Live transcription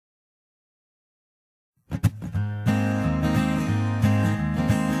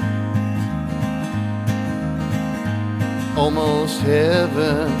almost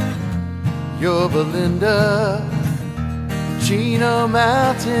heaven. Yorba Linda, Chino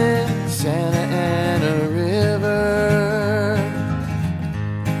Mountain, Santa Ana River.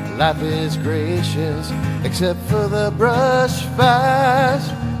 Life is gracious except for the brush fires,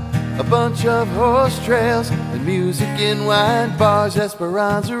 a bunch of horse trails and music in wine bars.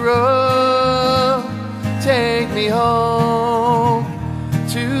 Esperanza Road, take me home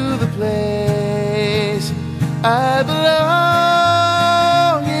to the place I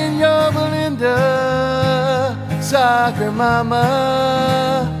belong. In Yorba Linda, soccer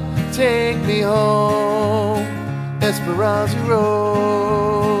mama, take me home. Esperanza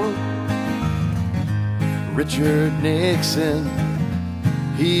Road. Richard Nixon,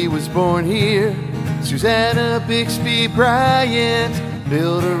 he was born here. Susanna Bixby Bryant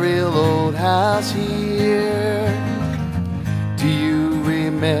built a real old house here. Do you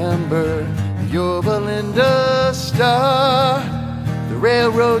remember the Yorba Linda Star, the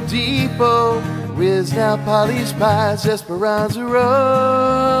railroad depot is now Polly's Pies? Esperanza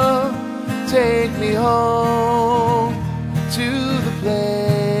Road, take me home to the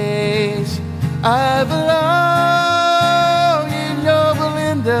place I belong. In Yorba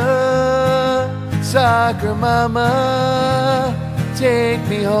Linda, soccer mama, take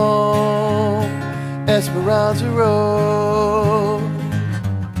me home. Esperanza Road.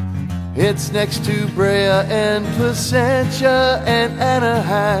 It's next to Brea and Placentia and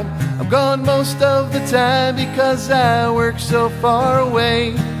Anaheim. I'm gone most of the time because I work so far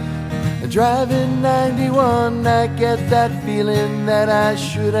away. And driving 91, I get that feeling that I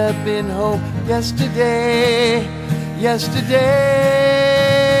should have been home yesterday.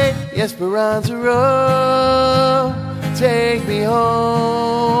 Yesterday, Esperanza Road, take me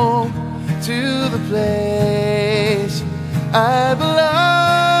home to the place I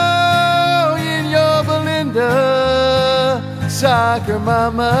belong. In Yorba Linda, soccer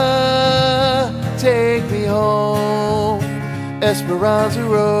mama, take me home. Esperanza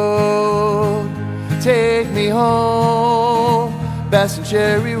Road, take me home. Bass and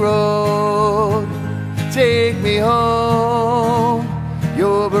Cherry Road, take me home.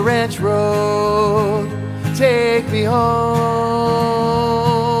 Yorba Ranch Road, take me home.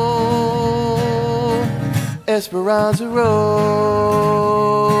 Esperanza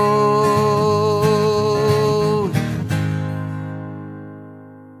Road.